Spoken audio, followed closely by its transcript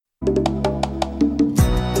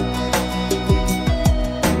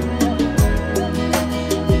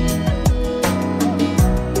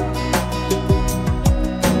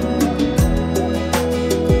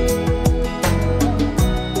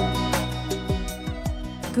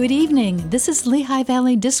Good evening. This is Lehigh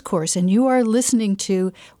Valley Discourse, and you are listening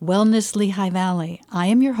to Wellness Lehigh Valley. I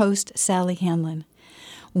am your host, Sally Handlon.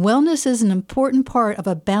 Wellness is an important part of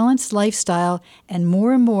a balanced lifestyle, and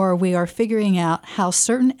more we are figuring out how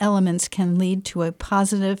certain elements can lead to a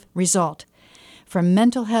positive result. From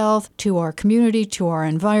mental health to our community to our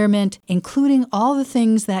environment, including all the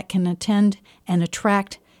things that can attend and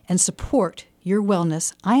attract and support your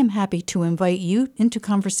wellness, I am happy to invite you into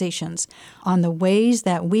conversations on the ways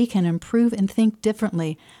that we can improve and think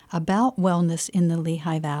differently about wellness in the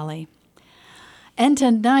Lehigh Valley. And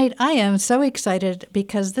tonight, I am so excited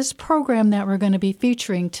because this program that we're going to be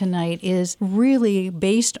featuring tonight is really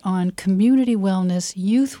based on community wellness,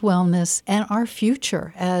 youth wellness, and our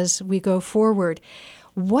future as we go forward.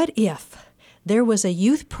 What if there was a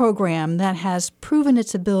youth program that has proven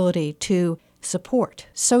its ability to support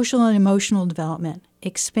social and emotional development,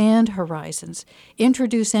 expand horizons,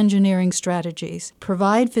 introduce engineering strategies,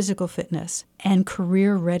 provide physical fitness, and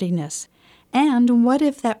career readiness? And what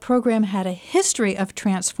if that program had a history of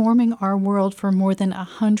transforming our world for more than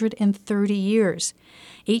 130 years,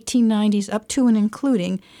 1890s up to and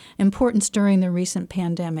including importance during the recent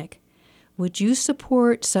pandemic? Would you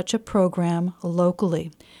support such a program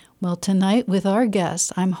locally? Well, tonight with our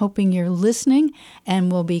guests, I'm hoping you're listening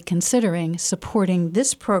and will be considering supporting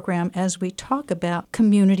this program as we talk about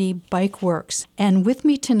Community Bike Works. And with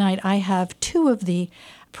me tonight, I have two of the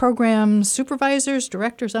program supervisors,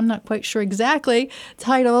 directors, I'm not quite sure exactly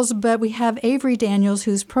titles, but we have Avery Daniels,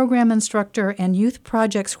 who's program instructor and youth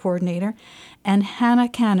projects coordinator, and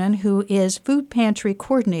Hana, who is food pantry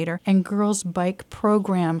coordinator and girls bike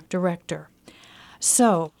program director.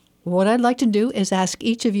 So what I'd like to do is ask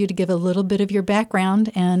each of you to give a little bit of your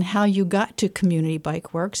background and how you got to Community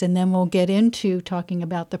Bike Works, and then we'll get into talking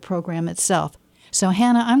about the program itself. So,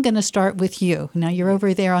 Hana, I'm going to start with you. Now, you're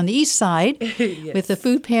over there on the east side Yes. with the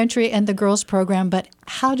food pantry and the girls program, but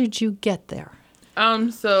how did you get there?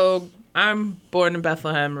 So I'm born in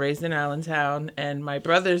Bethlehem, raised in Allentown, and my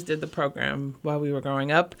brothers did the program while we were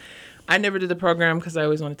growing up. I never did the program because I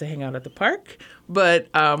always wanted to hang out at the park. But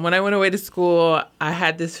when I went away to school, I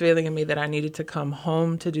had this feeling in me that I needed to come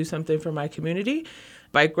home to do something for my community.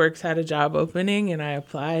 Bikeworks had a job opening, and I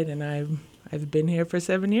applied, and I've been here for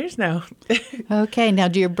 7 years now. Okay. Now,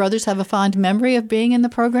 do your brothers have a fond memory of being in the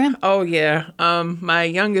program? Oh, yeah. My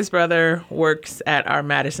youngest brother works at our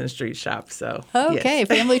Madison Street shop, so Okay, yes.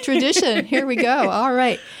 family tradition. Here we go. All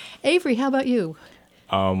right. Avery, how about you?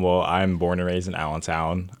 Well, I'm born and raised in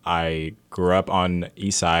Allentown. I grew up on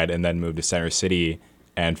East Side and then moved to Center City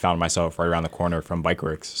and found myself right around the corner from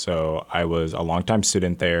Bikeworks. So I was a longtime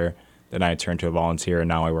student there. Then I turned to a volunteer, and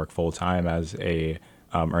now I work full-time as a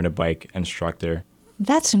Earn a Bike instructor.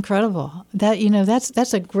 That's incredible.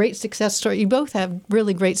 That's a great success story. You both have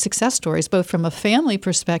really great success stories, both from a family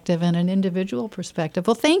perspective and an individual perspective.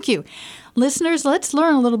 Well, thank you. Listeners, let's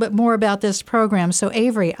learn a little bit more about this program. So,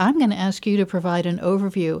 Avery, I'm going to ask you to provide an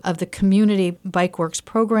overview of the Community Bike Works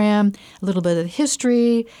program, a little bit of the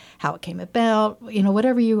history, how it came about,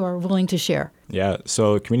 whatever you are willing to share. Yeah,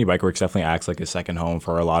 so Community Bike Works definitely acts like a second home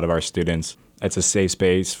for a lot of our students. It's a safe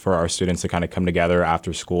space for our students to kind of come together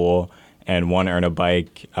after school and earn a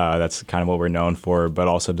bike. That's kind of what we're known for, but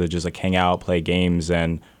also to just hang out, play games,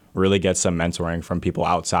 and really get some mentoring from people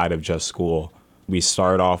outside of just school. We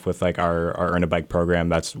start off with our Earn a Bike program.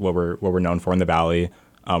 That's what we're known for in the Valley.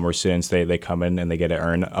 Where students they come in and they get to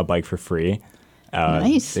earn a bike for free.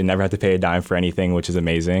 Nice. They never have to pay a dime for anything, which is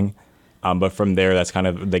amazing. But from there, that's kind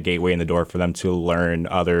of the gateway in the door for them to learn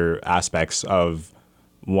other aspects of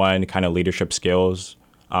one, kind of leadership skills,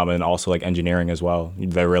 and also engineering as well.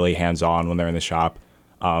 They're really hands-on when they're in the shop.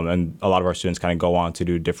 And a lot of our students kind of go on to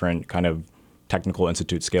do different kind of technical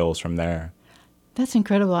institute skills from there. That's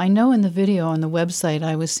incredible. I know in the video on the website,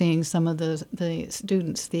 I was seeing some of the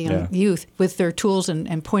students, the youth, with their tools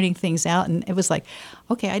and pointing things out. And it was like,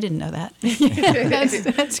 okay, I didn't know that.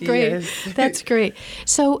 That's great. Yes. That's great.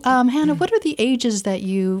 So, Hana, what are the ages that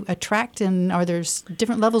you attract, and are there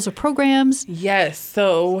different levels of programs? Yes,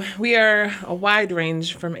 so we are a wide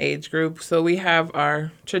range from age group. So we have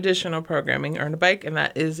our traditional programming, Earn a Bike, and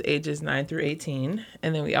that is ages 9 through 18.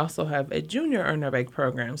 And then we also have a junior Earn a Bike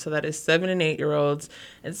program. So that is 7 and 8-year-olds.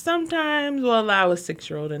 And sometimes we'll allow a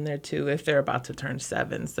 6-year-old in there too if they're about to turn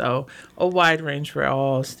 7. So a wide range for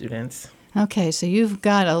all students. Okay, so you've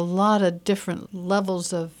got a lot of different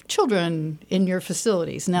levels of children in your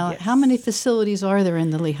facilities. Now, Yes. How many facilities are there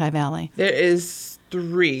in the Lehigh Valley? There is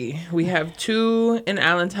 3. We have 2 in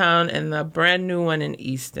Allentown and the brand new one in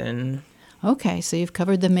Easton. Okay, so you've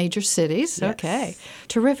covered the major cities. Yes. Okay,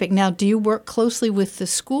 terrific. Now, do you work closely with the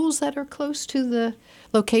schools that are close to the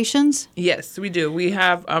locations? Yes, we do. We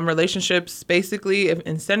have relationships basically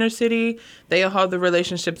in Center City. They all have the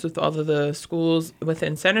relationships with all of the schools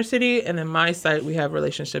within Center City. And then my site, we have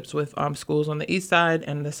relationships with schools on the east side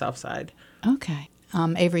and the south side. Okay.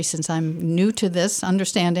 Avery, since I'm new to this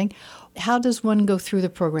understanding, how does one go through the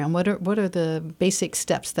program? What are the basic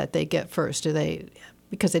steps that they get first?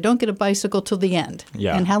 Because they don't get a bicycle till the end.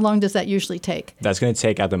 Yeah. And how long does that usually take? That's going to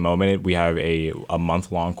take, at the moment, we have a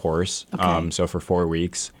month-long course. Okay. So for 4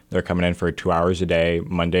 weeks, they're coming in for 2 hours a day,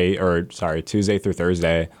 Tuesday through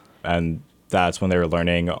Thursday. And that's when they're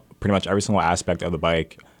learning pretty much every single aspect of the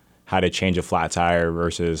bike, how to change a flat tire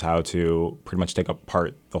versus how to pretty much take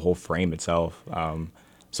apart the whole frame itself.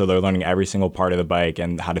 So they're learning every single part of the bike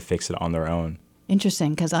and how to fix it on their own. Interesting,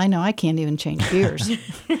 because I know I can't even change gears.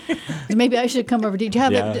 Maybe I should come over. Do you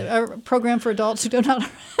have a program for adults who don't know?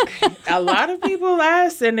 A lot of people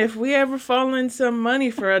ask, and if we ever fall in some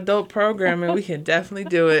money for adult programming, we can definitely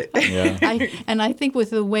do it. Yeah. I think with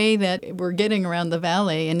the way that we're getting around the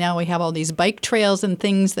valley, and now we have all these bike trails and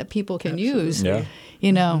things that people can use. Yeah.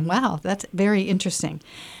 Wow, that's very interesting.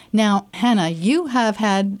 Now, Hana, you have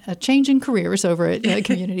had a change in careers over at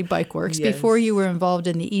Community Bike Works. Yes. Before you were involved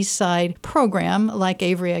in the East Side program, like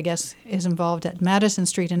Avery, I guess, is involved at Madison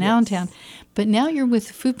Street in Allentown. But now you're with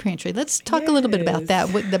the Food Pantry. Let's talk a little bit about that.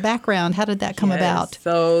 What the background, how did that come about?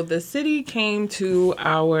 So the city came to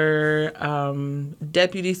our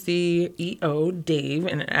deputy CEO, Dave,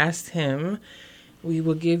 and asked him, we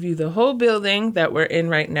will give you the whole building that we're in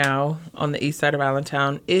right now on the east side of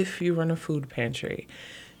Allentown if you run a food pantry.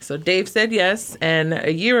 So Dave said yes, and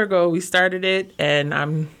a year ago we started it,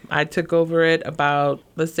 and I took over it about,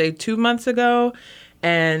 let's say, 2 months ago,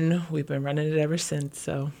 and we've been running it ever since.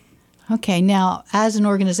 So. Okay, now as an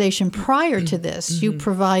organization prior to this, you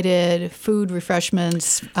provided food,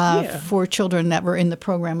 refreshments for children that were in the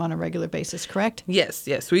program on a regular basis, correct?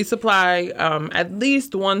 Yes. We supply at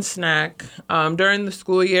least one snack during the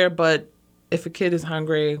school year, but if a kid is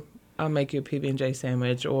hungry, I'll make you a PB&J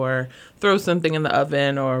sandwich or throw something in the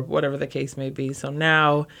oven or whatever the case may be. So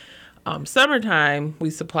now, summertime, we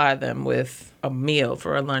supply them with a meal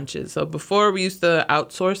for our lunches. So before we used to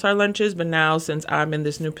outsource our lunches, but now since I'm in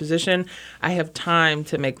this new position, I have time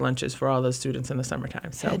to make lunches for all the students in the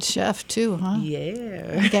summertime. So. Head chef too, huh?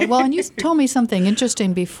 Yeah. Okay, well, and you told me something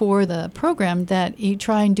interesting before the program that you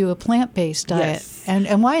try and do a plant-based diet. Yes.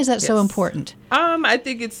 And why is that so important? I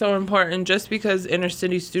think it's so important just because inner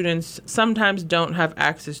city students sometimes don't have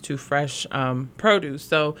access to fresh produce.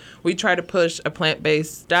 So we try to push a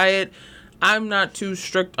plant-based diet. I'm not too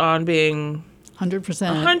strict on being 100%.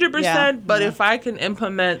 100%, but if I can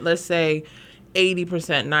implement, let's say, 80%,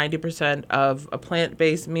 90% of a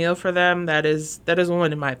plant-based meal for them, that is a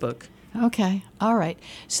win in my book. Okay, all right.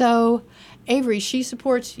 So Avery, she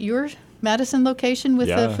supports your Madison location with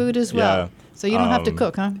the food as well. Yeah. So you don't have to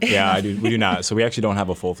cook, huh? Yeah, we do not. So we actually don't have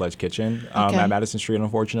a full-fledged kitchen at Madison Street,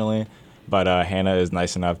 unfortunately. But Hana is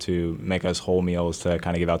nice enough to make us whole meals to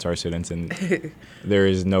kind of give out to our students, and there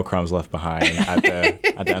is no crumbs left behind at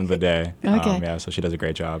the end of the day. Okay. So she does a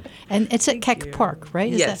great job. And it's at Keck Park,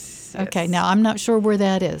 right? Yes. Okay, now I'm not sure where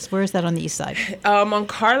that is. Where is that on the east side? On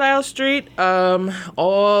Carlisle Street,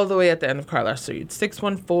 all the way at the end of Carlisle Street,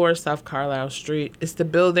 614 South Carlisle Street. It's the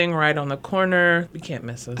building right on the corner. You can't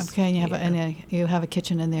miss us. Okay, and you have a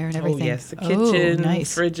kitchen in there and everything. Oh, yes, a kitchen,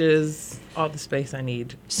 nice. fridges, all the space I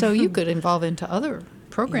need. So you could involve into other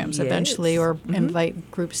programs eventually or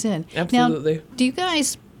invite groups in. Absolutely. Now, do you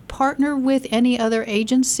guys partner with any other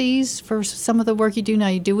agencies for some of the work you do now?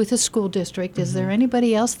 You do with the school district. Is there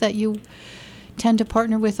anybody else that you tend to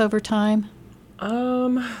partner with over time?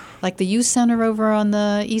 Like the youth center over on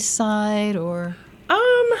the east side or?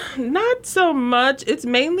 Not so much. It's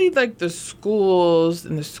mainly like the schools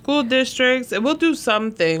and the school districts. And we'll do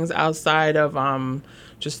some things outside of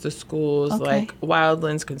just the schools, like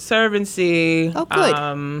Wildlands Conservancy. Oh,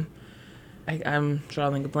 good. I'm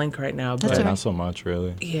drawing a blank right now. That's but all right. Not so much,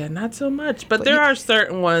 really. Yeah, not so much. But there are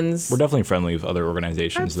certain ones. We're definitely friendly with other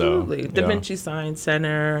organizations, Absolutely. though. Da Vinci Science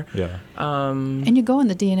Center. Yeah. And you go on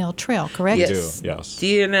the DNL trail, correct? We Yes. do, yes.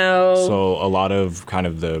 DNL. So a lot of kind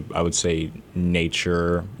of the, I would say,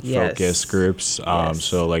 nature-focused groups.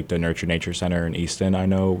 So like the Nurture Nature Center in Easton, I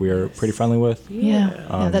know we are pretty friendly with.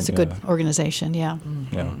 Yeah, that's a good organization, Yeah.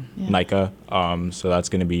 NICA. So that's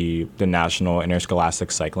going to be the National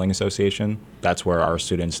Interscholastic Cycling Association. That's where our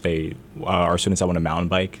students that want to mountain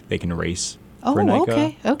bike, they can race for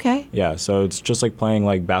NICA. Okay. Yeah, so it's just like playing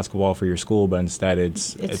like basketball for your school, but instead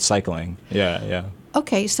it's cycling. Yeah.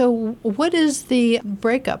 Okay, so what is the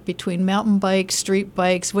breakup between mountain bikes, street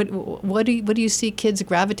bikes? What do you see kids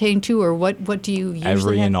gravitating to, or what do you usually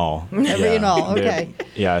Every have? and all. Every and all, okay.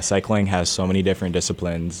 Yeah, cycling has so many different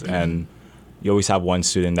disciplines, and you always have one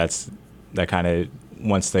student that kind of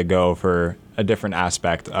wants to go for a different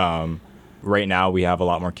aspect. Right now, we have a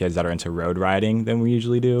lot more kids that are into road riding than we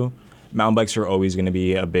usually do. Mountain bikes are always going to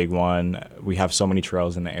be a big one. We have so many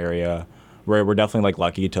trails in the area. We're definitely like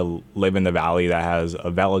lucky to live in the valley that has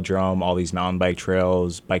a velodrome, all these mountain bike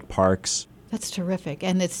trails, bike parks. That's terrific.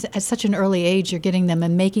 And it's at such an early age, you're getting them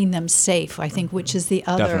and making them safe, I think, which is the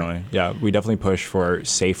other. Definitely. Yeah, we definitely push for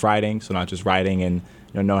safe riding. So not just riding and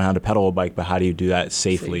knowing how to pedal a bike, but how do you do that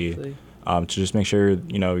safely. To just make sure,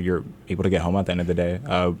 you're able to get home at the end of the day.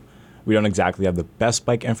 We don't exactly have the best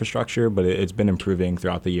bike infrastructure, but it's been improving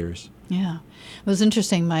throughout the years. Yeah. It was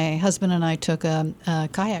interesting. My husband and I took a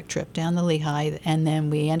kayak trip down the Lehigh, and then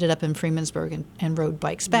we ended up in Freemansburg and rode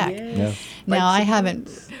bikes back. Yeah. Now, I haven't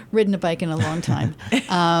ridden a bike in a long time,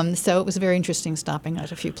 so it was very interesting stopping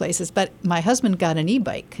at a few places. But my husband got an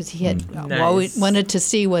e-bike because he had wanted to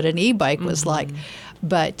see what an e-bike was like.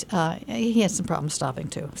 But he had some problems stopping,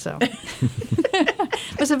 too. So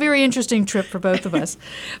it was a very interesting trip for both of us.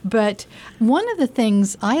 But one of the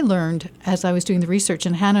things I learned as I was doing the research,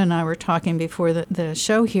 and Hana and I were talking before the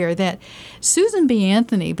show here, that Susan B.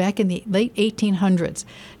 Anthony, back in the late 1800s,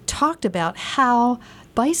 talked about how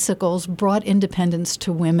bicycles brought independence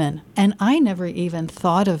to women. And I never even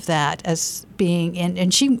thought of that as being,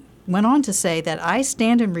 and she went on to say that I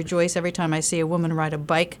stand and rejoice every time I see a woman ride a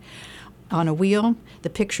bike on a wheel, the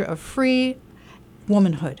picture of free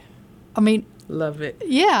womanhood. I mean, love it.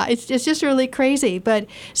 Yeah, it's just really crazy. But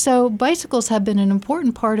so bicycles have been an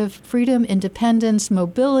important part of freedom, independence,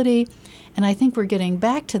 mobility, and I think we're getting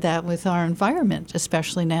back to that with our environment,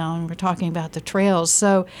 especially now, and we're talking about the trails.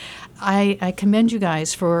 So I commend you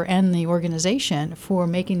guys and the organization for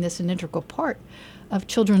making this an integral part of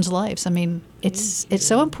children's lives. I mean, it's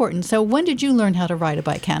so important. So when did you learn how to ride a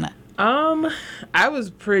bike, Hana? I was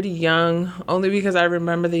pretty young, only because I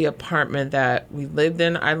remember the apartment that we lived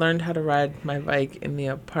in. I learned how to ride my bike in the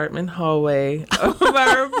apartment hallway of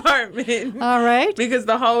our apartment. All right. Because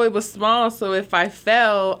the hallway was small, so if I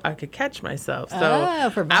fell, I could catch myself. So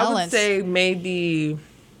for balance. I would say maybe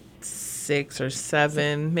 6 or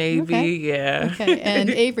 7, maybe. Okay. Yeah. Okay. And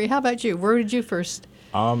Avery, how about you? Where did you first?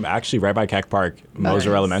 Actually, right by Keck Park,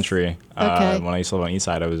 Moser Elementary. Okay. When I used to live on the east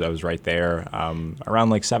side, I was right there. Around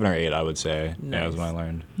like 7 or 8, I would say. Nice. Yeah, that was when I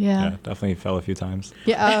learned. Yeah. Definitely fell a few times.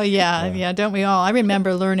 Yeah. Oh, yeah. Don't we all? I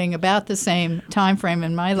remember learning about the same time frame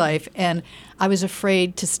in my life, and I was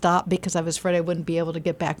afraid to stop because I was afraid I wouldn't be able to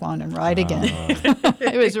get back on and ride again.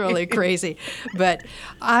 It was really crazy. But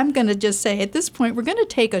I'm going to just say at this point, we're going to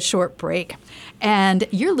take a short break. And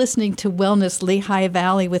you're listening to Wellness Lehigh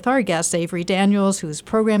Valley with our guest, Avery Daniels, who's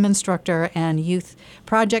program instructor and youth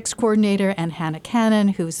projects coordinator, and Hana Cannon,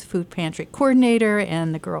 who's food pantry coordinator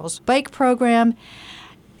and the girls' bike program.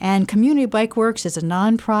 And Community Bike Works is a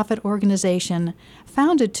nonprofit organization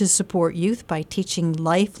founded to support youth by teaching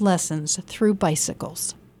life lessons through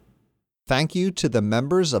bicycles. Thank you to the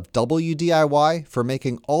members of WDIY for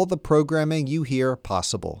making all the programming you hear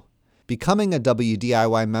possible. Becoming a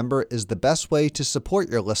WDIY member is the best way to support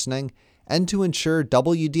your listening and to ensure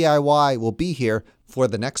WDIY will be here for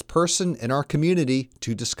the next person in our community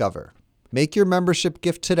to discover. Make your membership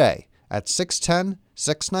gift today at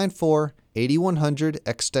 610-694-8100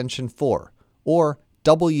 extension 4 or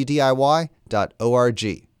WDIY.org.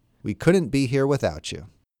 We couldn't be here without you.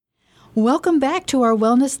 Welcome back to our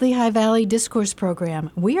Wellness Lehigh Valley Discourse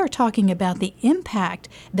Program. We are talking about the impact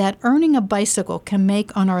that earning a bicycle can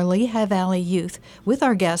make on our Lehigh Valley youth with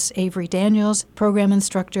our guests, Avery Daniels, program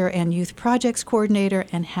instructor and youth projects coordinator,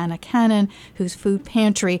 and Hana Cannon, who's food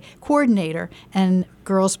pantry coordinator and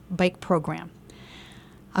girls' bike program.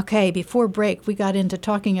 Okay, before break, we got into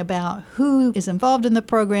talking about who is involved in the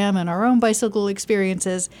program and our own bicycle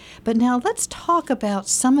experiences. But now let's talk about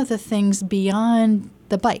some of the things beyond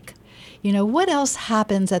the bike. What else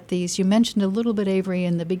happens at these? You mentioned a little bit, Avery,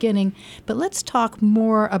 in the beginning, but let's talk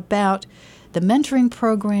more about the mentoring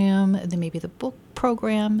program, maybe the book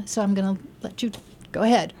program. So I'm going to let you go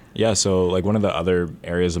ahead. Yeah, so like one of the other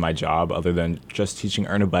areas of my job, other than just teaching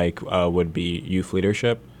Earn a Bike, would be youth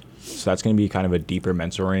leadership. So that's going to be kind of a deeper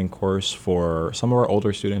mentoring course for some of our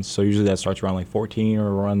older students. So usually that starts around like 14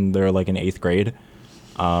 or around they're like in 8th grade.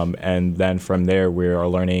 And then from there, we are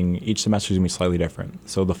learning each semester is going to be slightly different.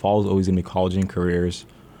 So the fall is always going to be college and careers.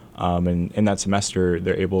 And in that semester,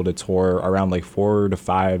 they're able to tour around like 4 to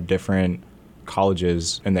 5 different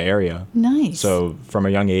colleges in the area. Nice. So from a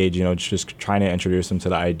young age, just trying to introduce them to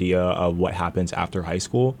the idea of what happens after high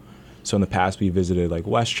school. So in the past, we visited like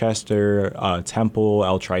Westchester, Temple,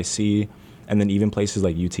 L-Tri-C, and then even places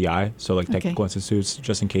like UTI, so like technical institutes,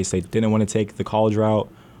 just in case they didn't want to take the college route,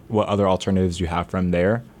 what other alternatives you have from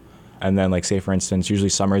there. And then like say, for instance, usually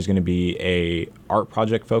summer is going to be a art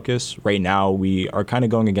project focus. Right now, we are kind of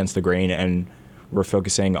going against the grain and we're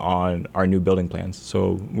focusing on our new building plans.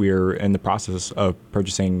 So we're in the process of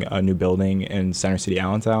purchasing a new building in Center City,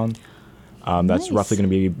 Allentown. That's Nice. roughly going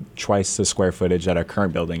to be twice the square footage that our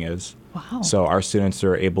current building is. Wow. So our students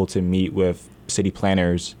are able to meet with city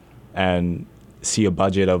planners and see a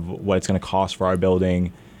budget of what it's going to cost for our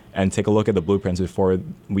building and take a look at the blueprints before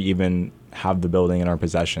we even have the building in our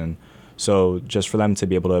possession. So just for them to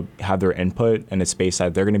be able to have their input in a space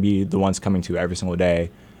that they're going to be the ones coming to every single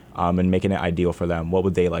day and making it ideal for them. What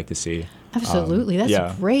would they like to see? Absolutely.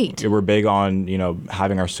 That's great. We're big on,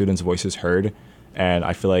 having our students' voices heard. And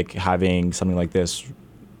I feel like having something like this,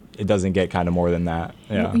 it doesn't get kind of more than that.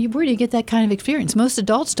 Yeah. Where do you get that kind of experience? Most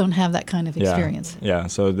adults don't have that kind of experience. Yeah,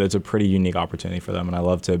 so it's a pretty unique opportunity for them, and I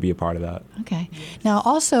love to be a part of that. Okay. Now,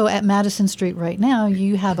 also at Madison Street right now,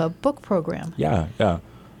 you have a book program. Yeah.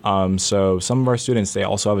 So some of our students, they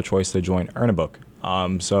also have a choice to join Earn a Book.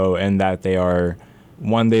 So in that they are,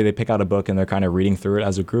 one day they pick out a book and they're kind of reading through it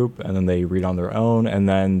as a group, and then they read on their own, and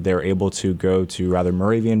then they're able to go to rather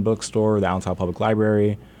Moravian Bookstore, the Allentown Public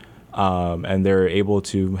Library, and they're able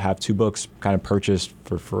to have 2 books kind of purchased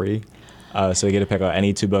for free. So they get to pick out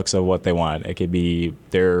any 2 books of what they want. It could be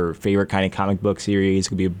their favorite kind of comic book series. It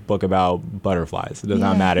could be a book about butterflies. It does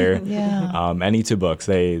not matter. Yeah. Any 2 books.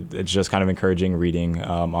 It's just kind of encouraging reading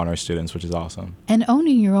on our students, which is awesome. And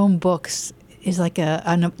owning your own books is like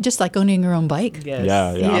just like owning your own bike. Yes.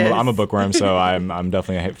 Yeah. Yes. I'm a bookworm, so I'm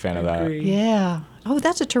definitely a fan of that. Agree. Yeah. Oh,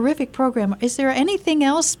 that's a terrific program. Is there anything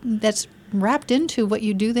else that's wrapped into what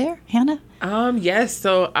you do there, Hana? Yes.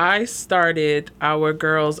 So I started our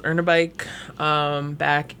girls Earn a Bike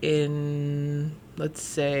back in, let's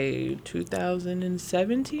say,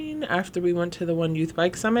 2017, after we went to the One Youth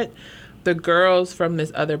Bike Summit. The girls from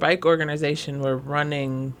this other bike organization were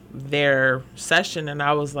running their session, and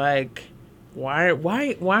I was like, why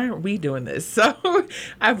aren't we doing this? So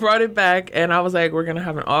I brought it back, and I was like, we're going to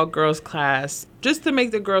have an all-girls class just to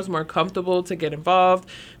make the girls more comfortable to get involved,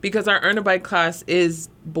 because our Earn a Bike class is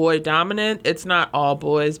boy-dominant. It's not all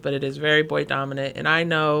boys, but it is very boy-dominant. And I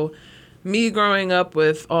know me growing up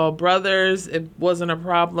with all brothers, it wasn't a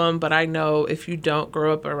problem, but I know if you don't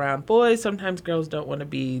grow up around boys, sometimes girls I don't want to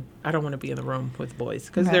be in the room with boys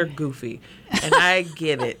because they're goofy. And I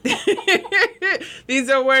get it. These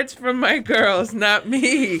are words from my girls, not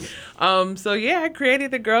me. So yeah, I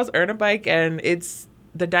created the girls Earn a Bike, and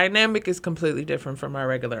the dynamic is completely different from our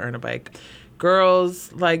regular Earn a Bike.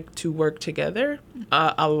 Girls like to work together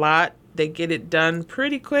a lot. They get it done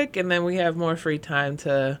pretty quick, and then we have more free time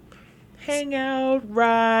to hang out,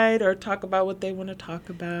 ride, or talk about what they want to talk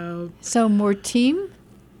about. So more team?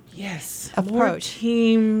 Yes. Approach. More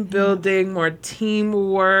team building, more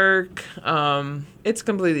teamwork. It's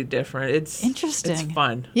completely different. It's Interesting. It's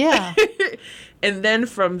fun. Yeah. And then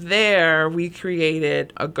from there, we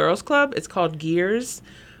created a girls club. It's called Gears.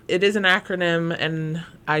 It is an acronym, and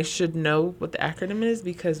I should know what the acronym is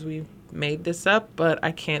because we made this up, but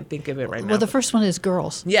I can't think of it right now. Well, the first one is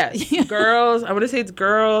girls. Yes, girls. I want to say it's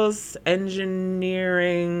girls,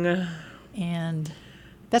 engineering. And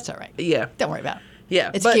that's all right. Yeah. Don't worry about it.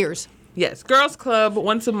 Yeah. It's Gears. Yes, girls club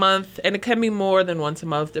once a month, and it can be more than once a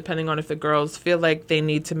month depending on if the girls feel like they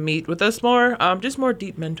need to meet with us more. Just more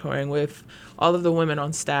deep mentoring with all of the women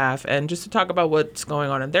on staff, and just to talk about what's going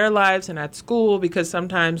on in their lives and at school, because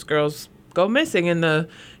sometimes girls go missing in the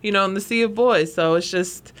sea of boys. So it's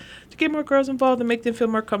just to get more girls involved and make them feel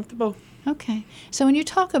more comfortable. Okay. So when you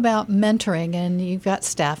talk about mentoring and you've got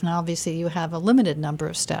staff, now obviously you have a limited number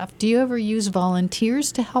of staff, do you ever use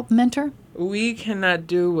volunteers to help mentor? We cannot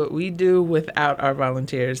do what we do without our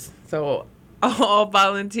volunteers. So all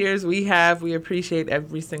volunteers we appreciate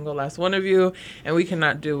every single last one of you, and we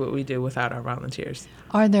cannot do what we do without our volunteers.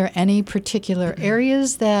 Are there any particular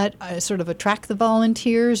areas that sort of attract the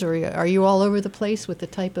volunteers, or are you all over the place with the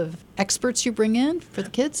type of experts you bring in for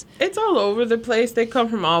the kids? It's all over the place. They come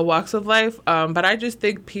from all walks of life, but I just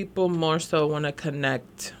think people more so want to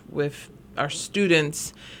connect with our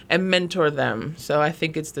students and mentor them. So I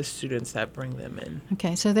think it's the students that bring them in.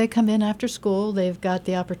 Okay, so they come in after school. They've got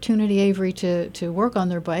the opportunity, Avery, to work on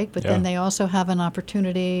their bike, but then they also have an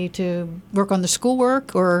opportunity to work on the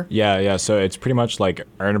schoolwork or... Yeah. So it's pretty much like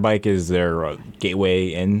Earn a Bike is their gateway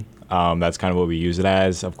in. That's kind of what we use it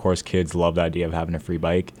as. Of course, kids love the idea of having a free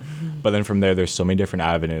bike. But then from there's so many different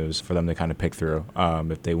avenues for them to kind of pick through.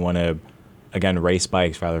 If they want to, again, race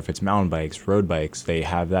bikes, rather if it's mountain bikes, road bikes, they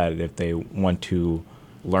have that. If they want to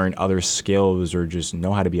learn other skills or just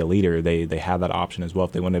know how to be a leader, they have that option as well.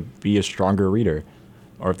 If they want to be a stronger reader,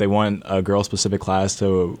 or if they want a girl-specific class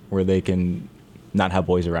where they can not have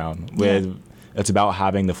boys around. It's about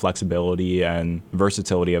having the flexibility and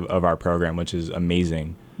versatility of our program, which is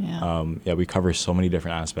amazing. Yeah. We cover so many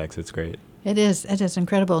different aspects. It's great. It is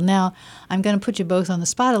incredible. Now, I'm going to put you both on the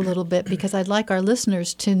spot a little bit because I'd like our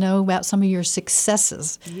listeners to know about some of your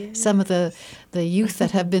successes, some of the youth that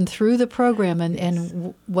have been through the program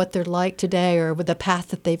and what they're like today or with the path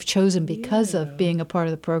that they've chosen because of being a part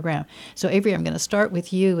of the program. So, Avery, I'm going to start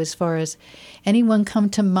with you as far as anyone come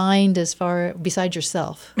to mind besides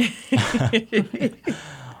yourself.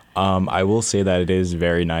 I will say that it is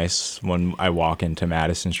very nice when I walk into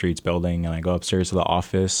Madison Street's building and I go upstairs to the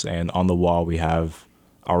office, and on the wall we have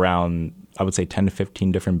around, I would say, 10 to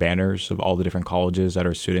 15 different banners of all the different colleges that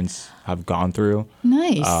our students have gone through.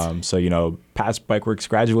 Nice. So, past Bikeworks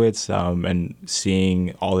graduates and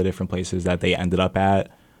seeing all the different places that they ended up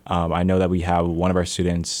at. I know that we have one of our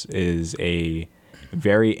students is a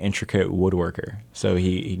very intricate woodworker. So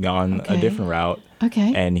he gone a different route.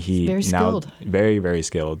 Okay. And he very skilled. Very, very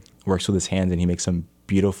skilled. Works with his hands, and he makes some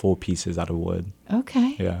beautiful pieces out of wood.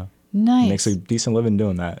 Okay. Yeah. Nice. He makes a decent living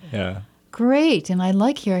doing that. Yeah. Great. And I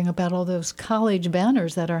like hearing about all those college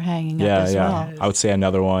banners that are hanging up as well. I would say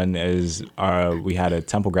another one is we had a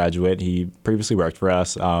Temple graduate. He previously worked for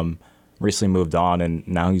us. Recently moved on, and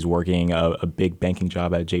now he's working a big banking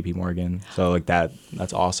job at JP Morgan. So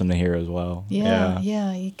that's awesome to hear as well. Yeah.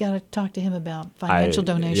 You got to talk to him about financial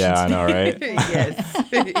donations. Yeah, I know, right?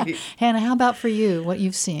 Yes. Hannah, how about for you, what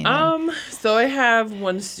you've seen? So I have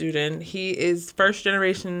one student. He is first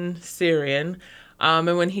generation Syrian.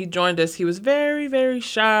 And when he joined us, he was very, very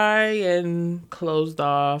shy and closed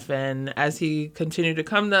off. And as he continued to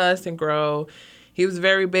come to us and grow, he was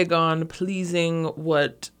very big on pleasing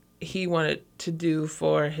what he wanted to do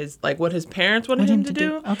for his, what his parents wanted him to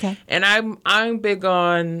do. Okay. And I'm big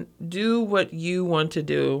on do what you want to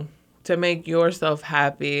do to make yourself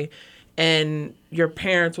happy, and your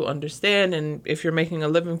parents will understand. And if you're making a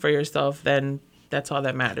living for yourself, then that's all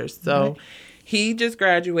that matters. So he just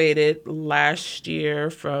graduated last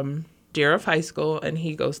year from Deer of High School, and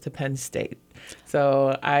he goes to Penn State.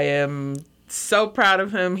 So I am so proud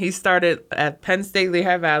of him. He started at Penn State,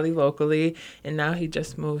 Lehigh Valley locally, and now he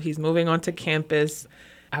just moved. He's moving onto campus,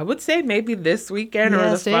 I would say maybe this weekend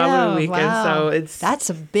or the following weekend. Wow. So that's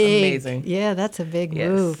a big, amazing. Yeah, that's a big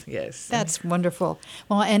move. Yes. That's wonderful.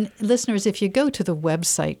 Well, and listeners, if you go to the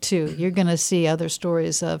website too, you're going to see other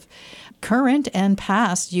stories of current and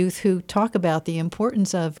past youth who talk about the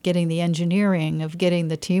importance of getting the engineering, of getting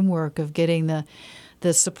the teamwork, of getting the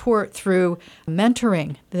support through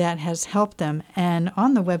mentoring that has helped them. And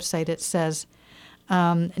on the website it says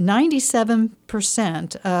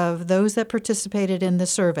 97% of those that participated in the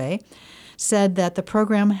survey said that the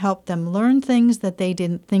program helped them learn things that they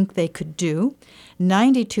didn't think they could do.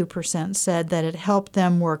 92% said that it helped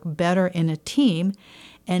them work better in a team.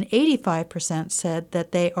 And 85% said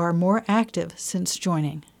that they are more active since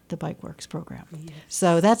joining the Bikeworks program. Yes.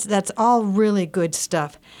 So that's all really good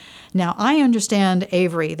stuff. Now, I understand,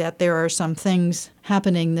 Avery, that there are some things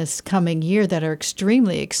happening this coming year that are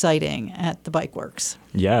extremely exciting at the Bikeworks.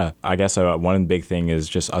 Yeah, I guess one big thing is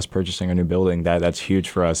just us purchasing a new building. That's huge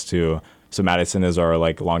for us too. So Madison is our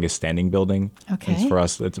longest standing building. Okay. And for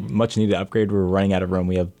us, it's a much needed upgrade. We're running out of room.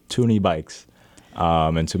 We have too many bikes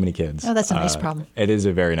and too many kids. Oh, that's a nice problem. It is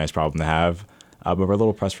a very nice problem to have, but we're a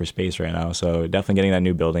little pressed for space right now. So definitely getting that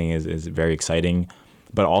new building is very exciting.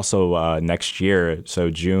 But also next year, so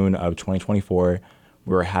June of 2024,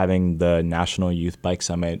 we're having the National Youth Bike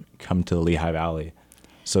Summit come to the Lehigh Valley.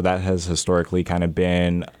 So that has historically kind of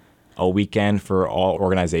been a weekend for all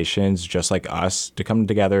organizations just like us to come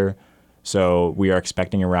together. So we are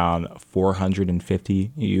expecting around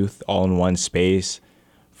 450 youth all in one space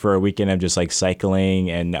for a weekend of just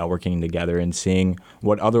cycling and networking together and seeing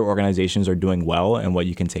what other organizations are doing well and what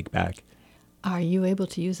you can take back. Are you able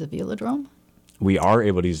to use the velodrome? We are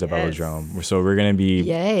able to use the velodrome. So we're going to be...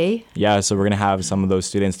 Yay. Yeah, so we're going to have some of those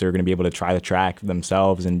students that are going to be able to try the track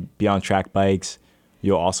themselves and be on track bikes.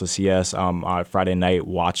 You'll also see us on Friday night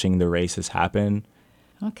watching the races happen.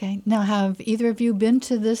 Okay. Now, have either of you been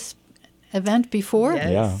to this event before?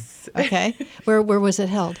 Yes. Yeah. Okay. Where was it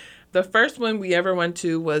held? The first one we ever went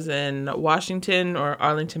to was in Washington or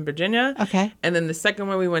Arlington, Virginia. Okay. And then the second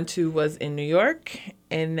one we went to was in New York.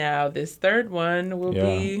 And now this third one will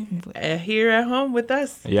be here at home with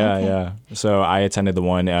us. Yeah, Okay. yeah. So I attended the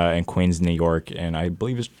one in Queens, New York, and I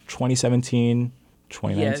believe it's 2017,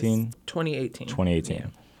 2019? Yes, 2018. 2018. Yeah.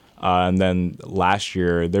 And then last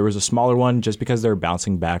year, there was a smaller one just because they're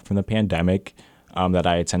bouncing back from the pandemic that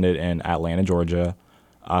I attended in Atlanta, Georgia.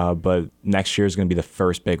 But next year is going to be the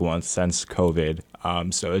first big one since COVID.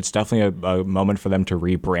 So it's definitely a moment for them to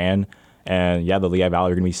rebrand. And yeah, the Lehigh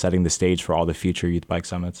Valley are going to be setting the stage for all the future youth bike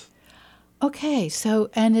summits. Okay, so,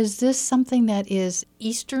 and is this something that is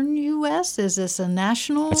Eastern U.S.? Is this a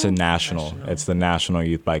national? It's a national. It's the National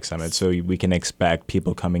Youth Bike Summit. So we can expect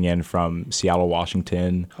people coming in from Seattle,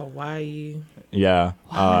 Washington. Hawaii. Yeah,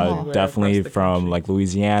 Wow. definitely Across the from country. like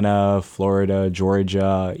Louisiana, Florida,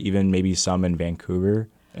 Georgia, even maybe some in Vancouver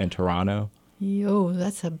and Toronto. Yo,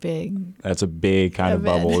 that's a big. That's a big kind of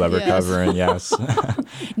Event, bubble that we're yes. covering, yes.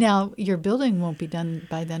 Now, your building won't be done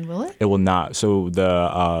by then, will it? It will not. So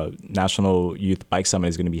the National Youth Bike Summit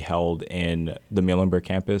is going to be held in the Muhlenberg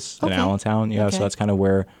campus in Okay. Allentown. Yeah, Okay. so that's kind of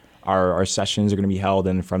where our sessions are going to be held.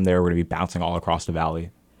 And from there, we're going to be bouncing all across the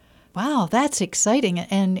valley. Wow, that's exciting.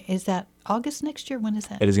 And is that August next year? When is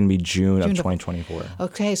that? It is going to be June of June of- 2024.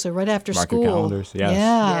 Okay, so right after Mark school. your calendars, yes.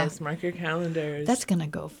 Yeah. Yes, mark your calendars. That's going to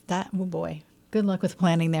go. Oh boy. Good luck with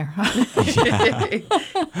planning there.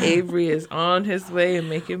 Avery is on his way and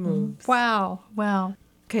making moves. Wow. Wow.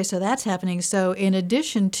 Okay, so that's happening. So in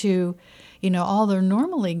addition to, all they're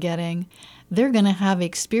normally getting, they're going to have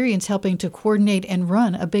experience helping to coordinate and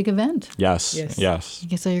run a big event. Yes, Yes. yes.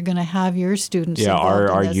 Okay, so you're going to have your students Yeah, involved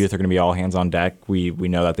our in this. youth are going to be all hands on deck. We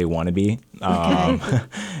know that they want to be.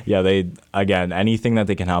 Yeah, again, anything that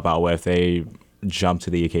they can help out with, they jump to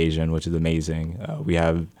the occasion, which is amazing. We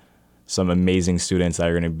have some amazing students that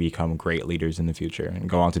are going to become great leaders in the future and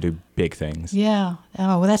go on to do big things. Yeah.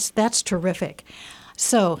 Oh, well, that's terrific.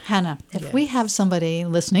 So, Hana, if we have somebody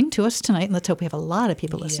listening to us tonight, and let's hope we have a lot of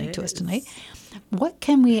people listening to us tonight, what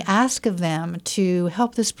can we ask of them to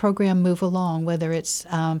help this program move along, whether it's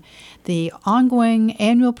the ongoing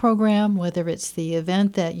annual program, whether it's the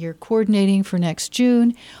event that you're coordinating for next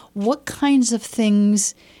June? What kinds of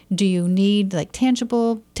things do you need, like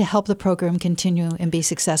tangible, to help the program continue and be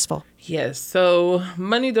successful? Yes, so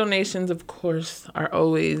money donations, of course, are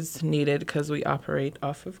always needed because we operate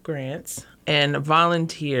off of grants. And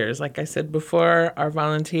volunteers, like I said before, our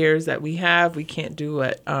volunteers that we have, we can't do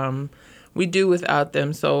what we do without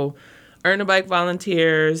them. So Earn a Bike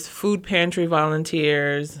volunteers, food pantry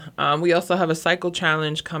volunteers. We also have a cycle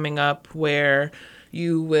challenge coming up where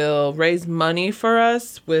you will raise money for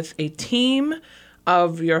us with a team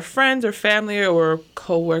of your friends or family or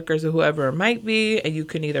co-workers or whoever it might be, and you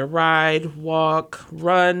can either ride, walk,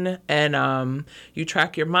 run, and you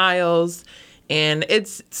track your miles. And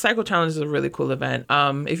Cycle Challenge is a really cool event.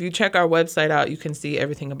 If you check our website out, you can see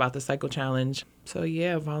everything about the Cycle Challenge. So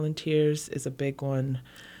yeah, volunteers is a big one.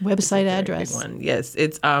 Website Very address. big one. Yes,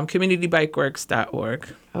 it's communitybikeworks.org.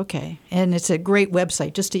 Okay. And it's a great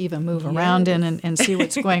website just to even move around in and see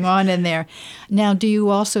what's going on in there. Now, do you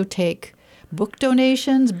also take book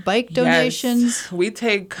donations, bike donations? Yes, we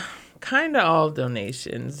take kind of all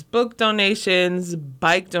donations. Book donations,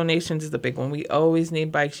 bike donations is the big one. We always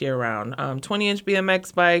need bikes year round. 20-inch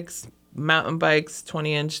BMX bikes, mountain bikes,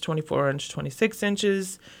 20-inch, 24-inch, 26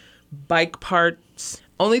 inches, bike parts.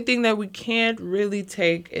 Only thing that we can't really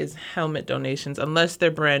take is helmet donations unless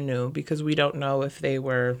they're brand new because we don't know if they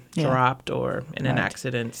were dropped or in an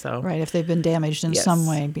accident. So Right, if they've been damaged in Yes. some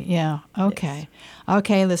way. Yeah, okay.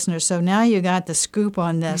 Okay, listeners, so now you got the scoop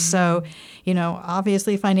on this. So,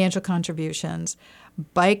 obviously financial contributions,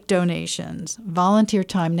 bike donations, volunteer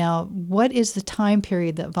time. Now, what is the time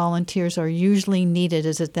period that volunteers are usually needed?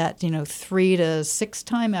 Is it that, 3 to 6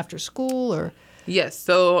 time after school or... Yes.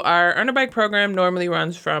 So our Earn a Bike program normally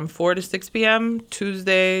runs from 4 to 6 p.m.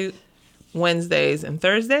 Tuesday, Wednesdays, and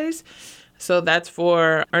Thursdays. So that's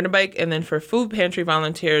for Earn a Bike. And then for food pantry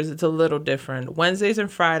volunteers, it's a little different. Wednesdays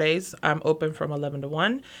and Fridays, I'm open from 11 to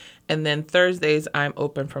 1. And then Thursdays, I'm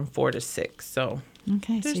open from 4 to 6. So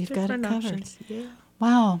Okay, so there's you've got it different covered. options. Yeah.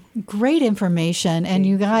 Wow, great information. And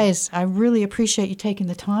you guys, I really appreciate you taking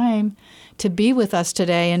the time to be with us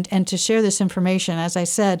today and to share this information. As I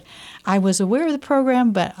said, I was aware of the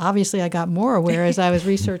program, but obviously I got more aware as I was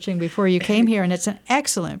researching before you came here, and it's an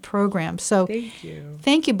excellent program. So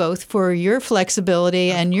Thank you. both for your flexibility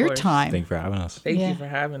and your course. time. Thank you for having us. Thank Yeah. you for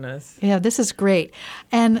having us. Yeah, this is great.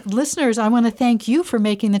 And listeners, I want to thank you for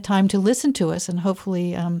making the time to listen to us and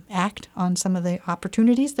hopefully act on some of the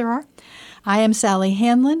opportunities there are. I am Sally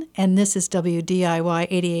Handlon, and this is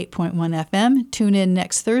WDIY 88.1 FM. Tune in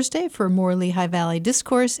next Thursday for more Lehigh Valley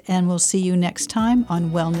Discourse, and we'll see you next time on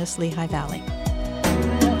Wellness Lehigh Valley.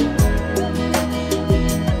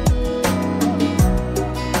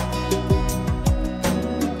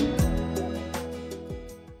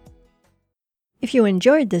 If you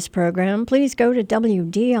enjoyed this program, please go to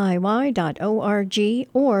WDIY.org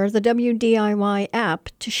or the WDIY app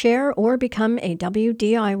to share or become a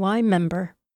WDIY member.